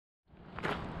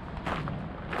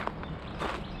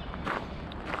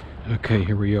Okay,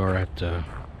 here we are at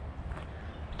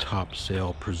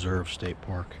Topsail Preserve State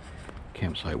Park,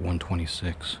 campsite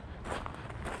 126.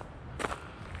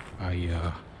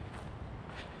 I'm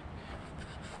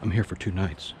here for 2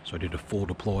 nights, so I did a full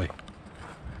deploy.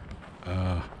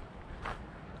 Yeah,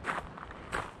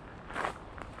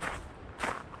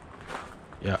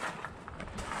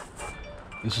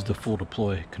 this is the full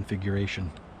deploy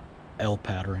configuration. L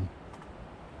pattern,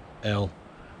 L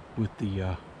with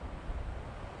the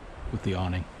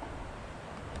awning.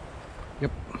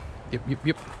 Yep.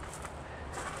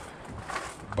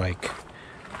 Bike.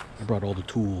 I brought all the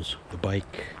tools. The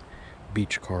bike,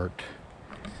 beach cart,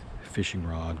 fishing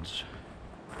rods.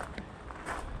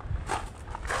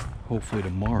 Hopefully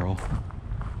tomorrow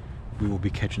we will be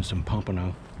catching some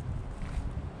pompano.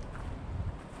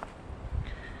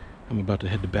 I'm about to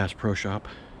head to Bass Pro Shop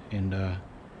and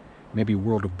maybe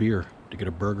World of Beer to get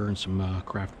a burger and some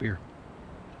craft beer.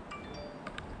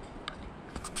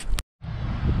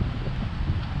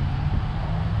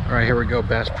 Alright, here we go,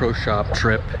 Bass Pro Shop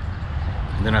trip.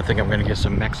 And then I think I'm gonna get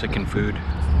some Mexican food.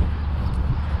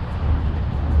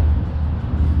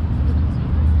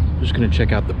 Just gonna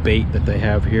check out the bait that they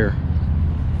have here.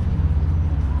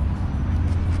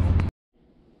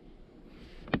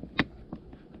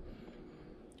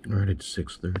 Alright, it's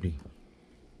 6:30.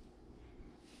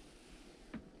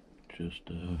 Just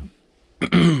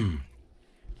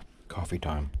coffee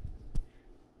time.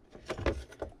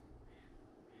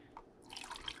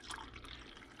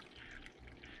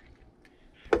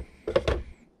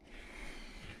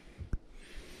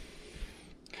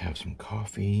 Have some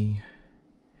coffee,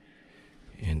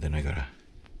 and then I gotta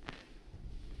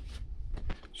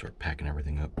start packing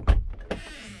everything up.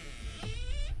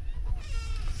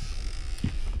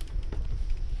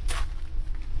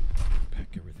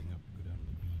 Pack everything up and go down to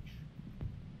the beach.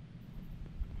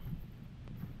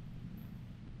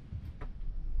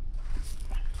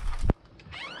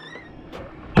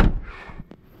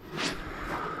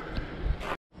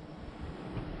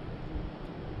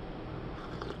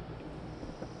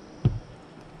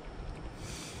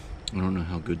 I don't know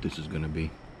how good this is gonna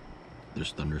be.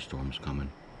 There's thunderstorms coming.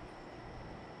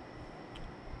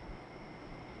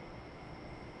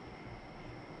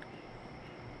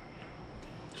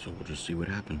 So we'll just see what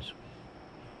happens.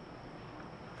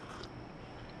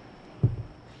 They're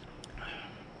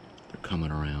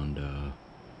coming around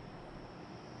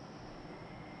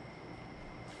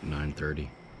 9:30.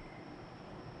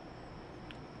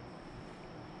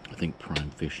 I think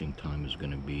prime fishing time is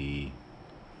gonna be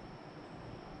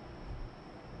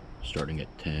starting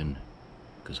at 10,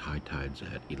 because high tide's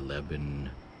at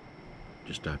 11,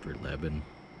 just after 11.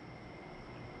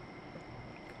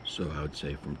 So I would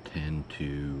say from 10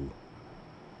 to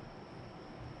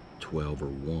 12 or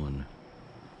 1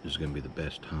 is going to be the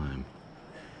best time.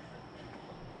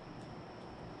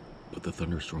 But the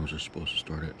thunderstorms are supposed to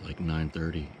start at like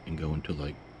 9:30 and go until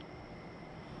like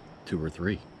 2 or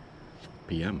 3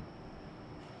 p.m.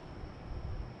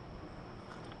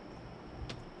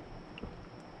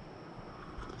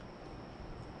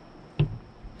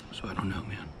 So I don't know,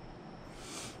 man.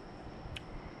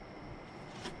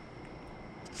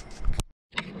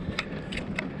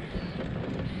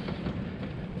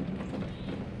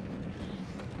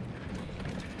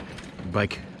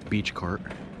 Bike beach cart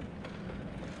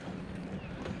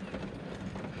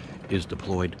is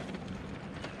deployed.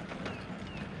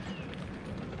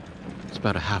 It's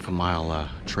about a half-a-mile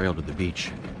trail to the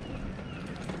beach.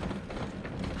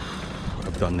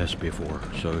 I've done this before,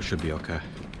 so it should be okay.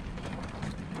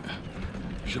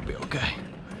 Should be okay.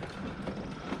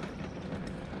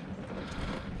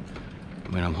 I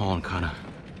mean, I'm hauling kind of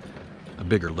a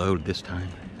bigger load this time.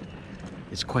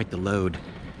 It's quite the load.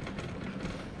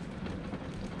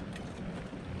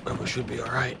 But we should be all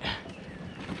right.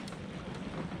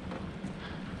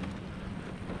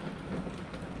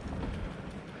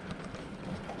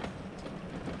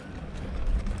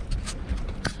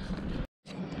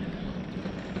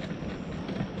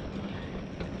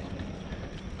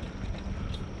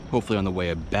 Hopefully on the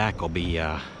way back I'll be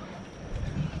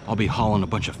hauling a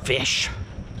bunch of fish.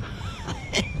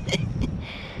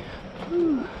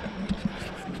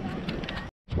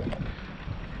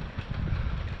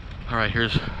 All right,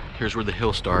 here's where the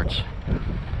hill starts.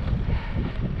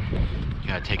 You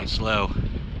gotta take it slow.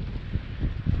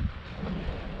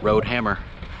 Road hammer,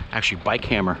 actually bike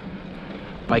hammer,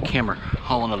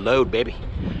 hauling a load, baby.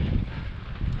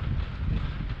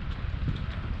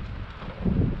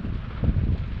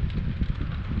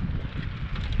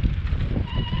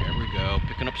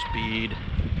 Picking up speed.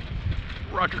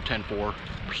 Roger 10-4.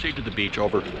 Proceed to the beach,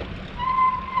 over.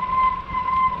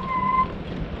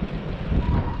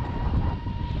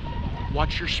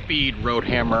 Watch your speed,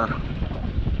 Roadhammer.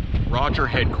 Roger,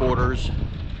 headquarters.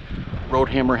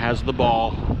 Roadhammer has the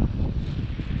ball.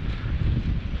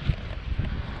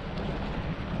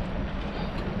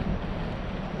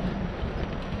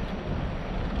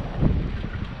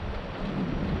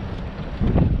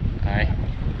 Hi.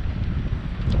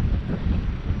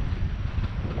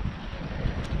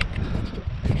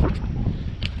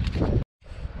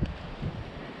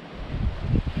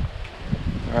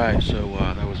 Alright, so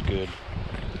that was good.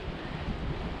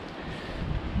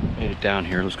 Made it down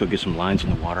here. Let's go get some lines in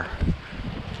the water.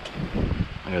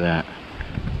 Look at that.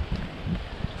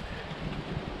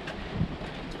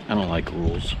 I don't like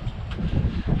rules.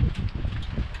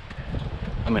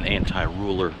 I'm an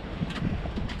anti-ruler.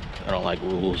 I don't like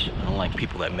rules. I don't like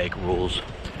people that make rules.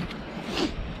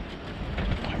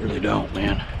 I really don't,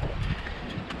 man.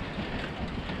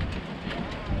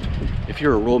 If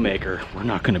you're a rule maker, we're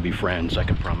not going to be friends. I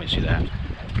can promise you that.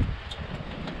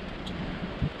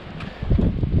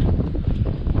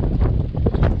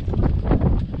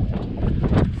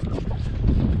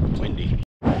 Windy.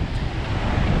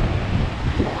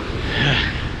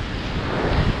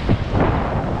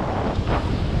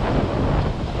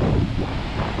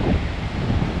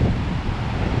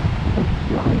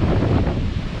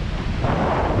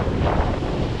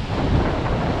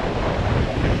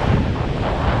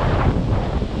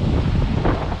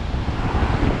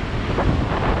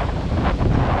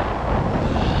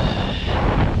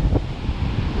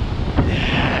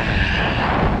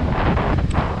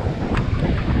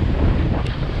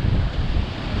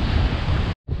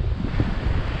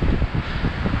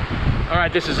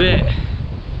 Alright, this is it.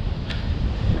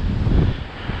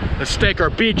 Let's stake our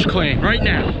beach claim right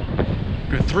now.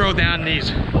 We're gonna throw down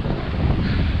these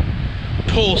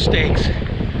pole stakes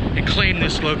and claim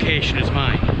this location as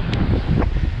mine.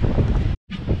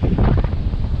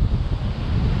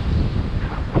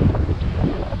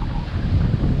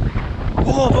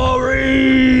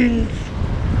 Wolverines!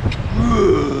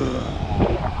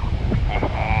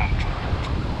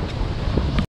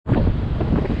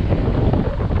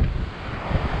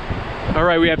 All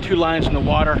right, we have 2 lines in the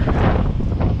water.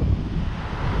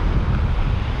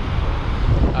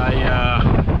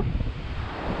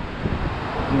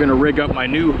 I'm gonna rig up my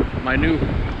new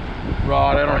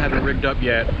rod. I don't have it rigged up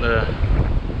yet, and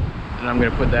I'm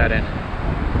gonna put that in.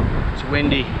 It's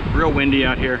windy, real windy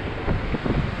out here.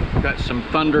 Got some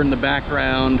thunder in the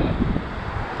background.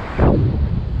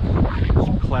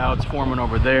 Some clouds forming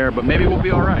over there, but maybe we'll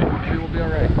be all right. Maybe we'll be all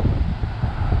right.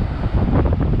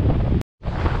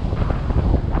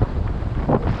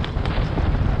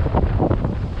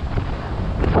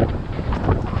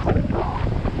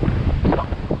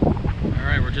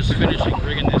 Just finishing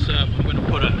rigging this up. I'm going to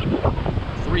put a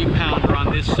 3-pounder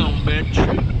on this sumbitch.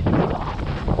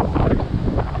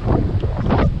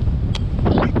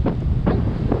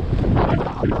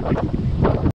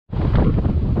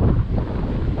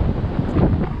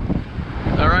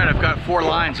 Alright, I've got 4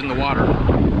 lines in the water.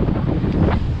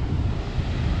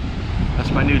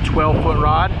 That's my new 12-foot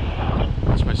rod.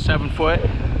 That's my 7-foot,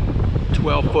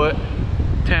 12-foot,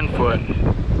 10-foot.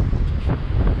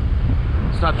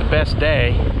 It's not the best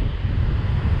day.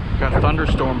 Got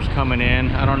thunderstorms coming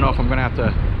in. I don't know if I'm gonna have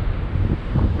to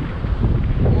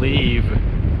leave.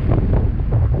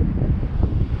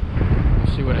 We'll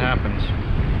see what happens.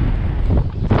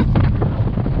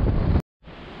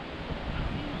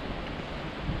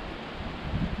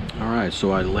 All right, so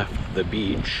I left the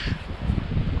beach.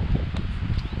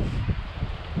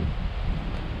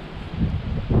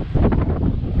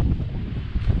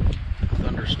 The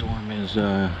thunderstorm is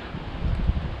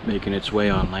making its way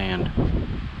on land.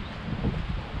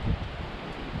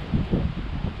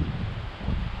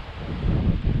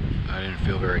 I didn't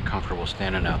feel very comfortable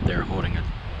standing out there holding a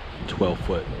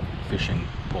 12-foot fishing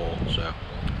pole, so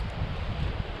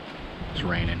it's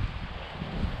raining.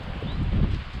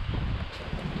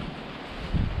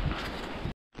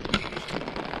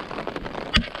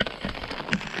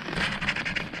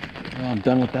 Well, I'm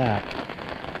done with that.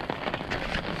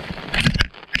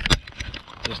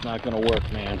 Just not gonna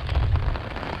work, man.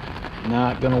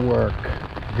 Not gonna work.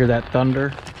 Hear that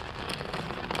thunder?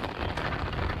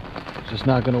 It's just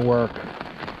not gonna work.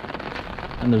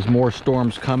 And there's more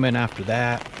storms coming after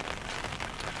that.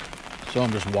 So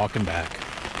I'm just walking back.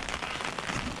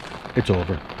 It's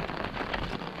over.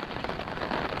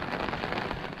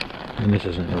 And this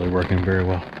isn't really working very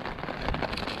well.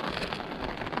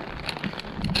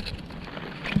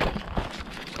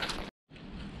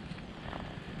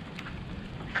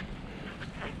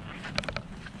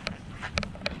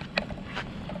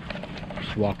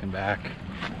 Walking back.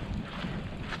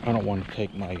 I don't want to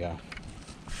take my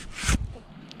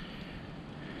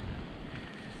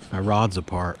my rod's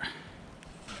apart.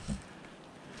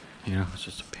 You know, it's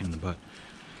just a pain in the butt.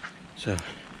 So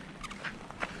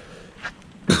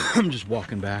I'm just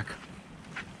walking back.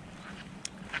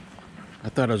 I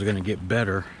thought I was gonna get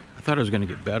better.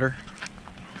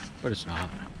 But it's not.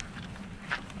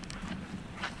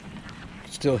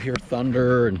 Still hear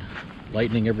thunder and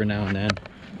lightning every now and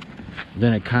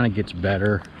then it kind of gets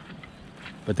better,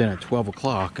 but then at 12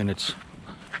 o'clock, and it's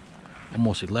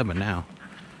almost 11 now,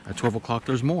 at 12 o'clock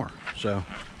there's more. So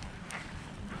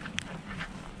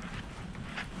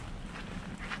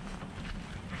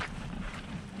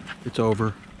it's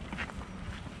over.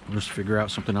 I'll just figure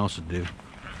out something else to do.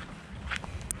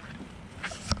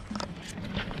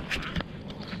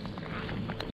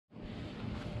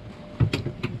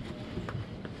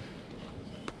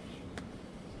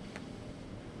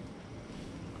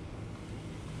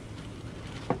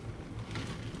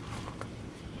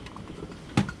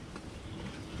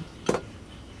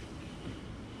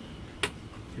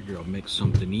 I'll make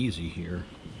something easy here.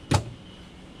 Chef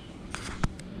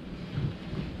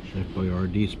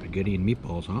Boyardee spaghetti and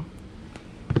meatballs, huh?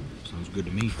 Sounds good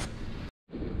to me.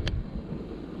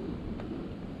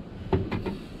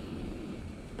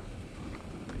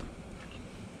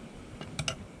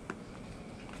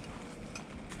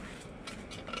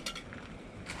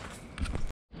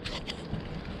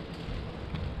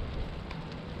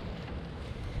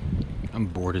 I'm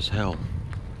bored as hell,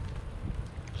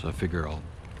 so I figure I'll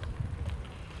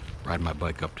ride my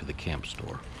bike up to the camp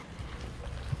store.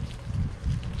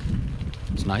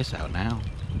 It's nice out now.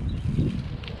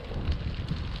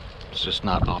 It's just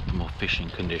not optimal fishing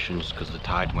conditions because the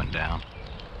tide went down.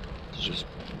 It's just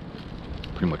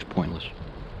pretty much pointless.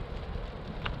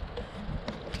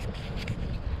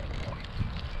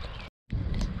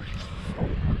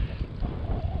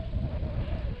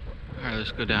 Alright,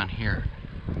 let's go down here.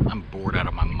 I'm bored out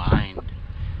of my mind.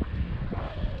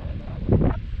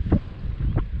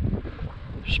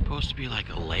 There's supposed to be like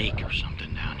a lake or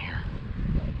something down here.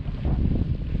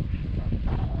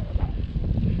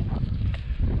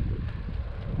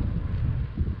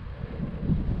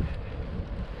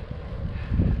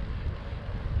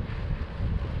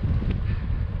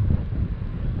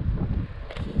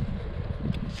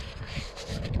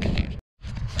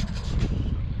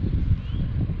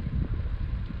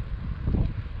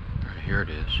 Alright, here it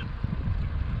is.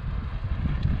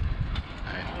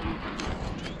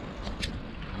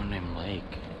 Lake.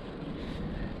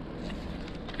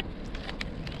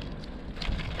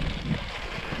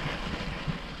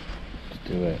 Let's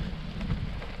do it.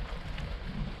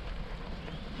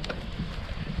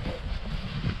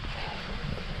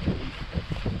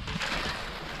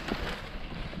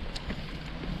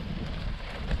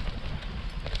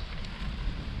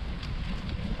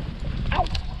 Ow.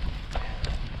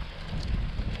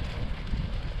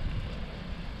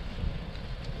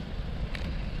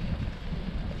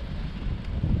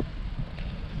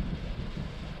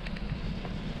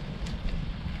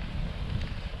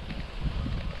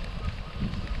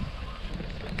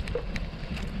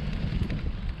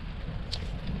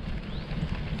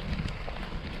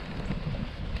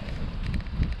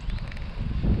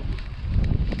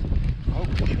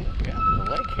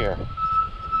 Here.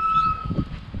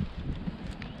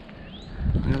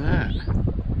 Look at that.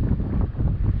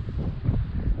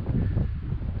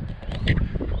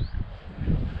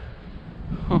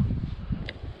 Huh.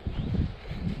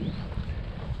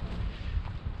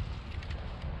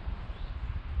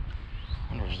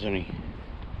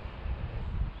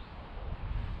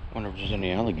 Wonder if there's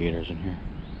any alligators in here.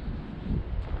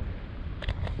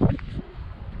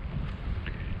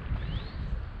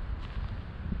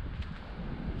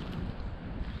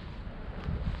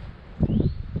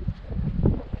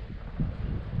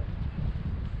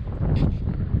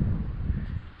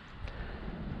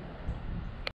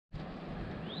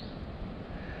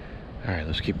 All right,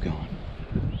 let's keep going.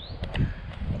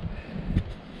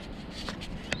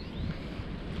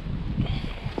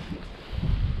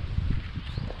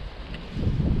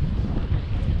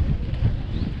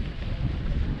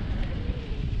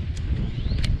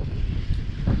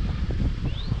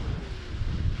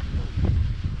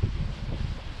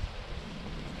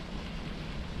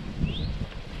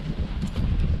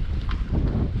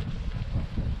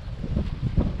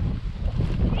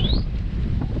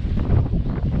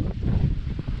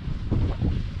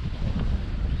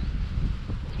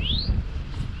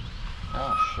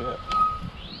 Shit.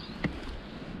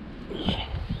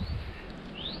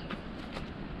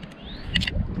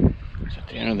 Is that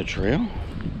the end of the trail?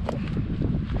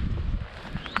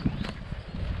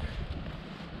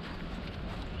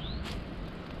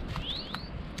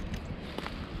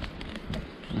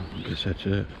 Oh, I guess guess that's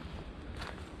it.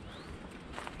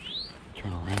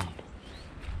 Turn around.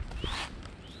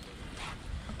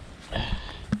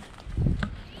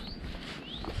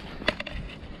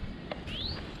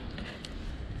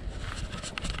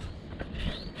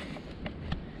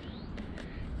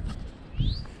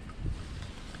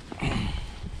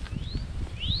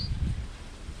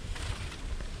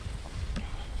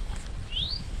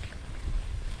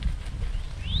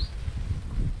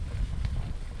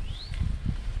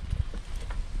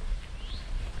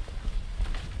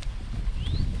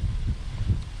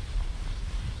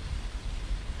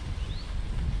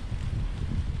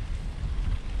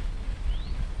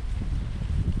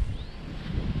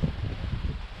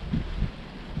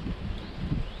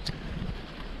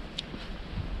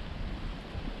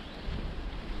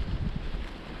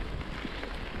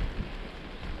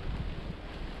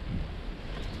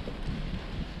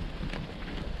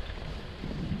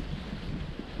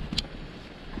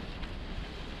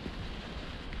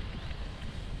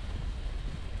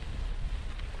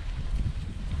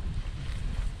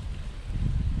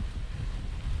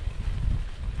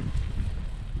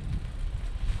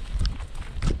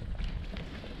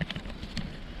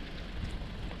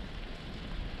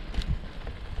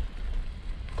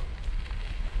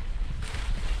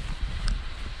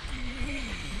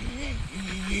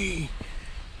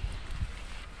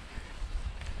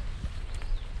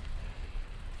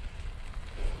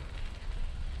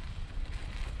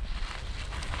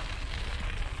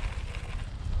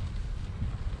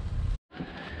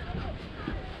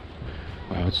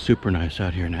 Wow, it's super nice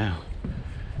out here now.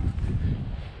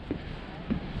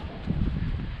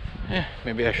 Yeah,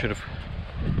 maybe I should have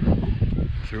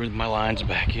threw my lines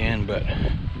back in, but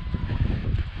I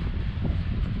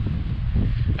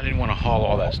didn't want to haul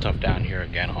all that stuff down here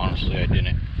again. Honestly, I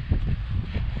didn't.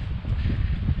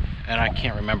 And I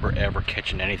can't remember ever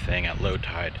catching anything at low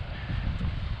tide.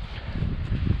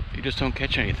 You just don't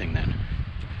catch anything then.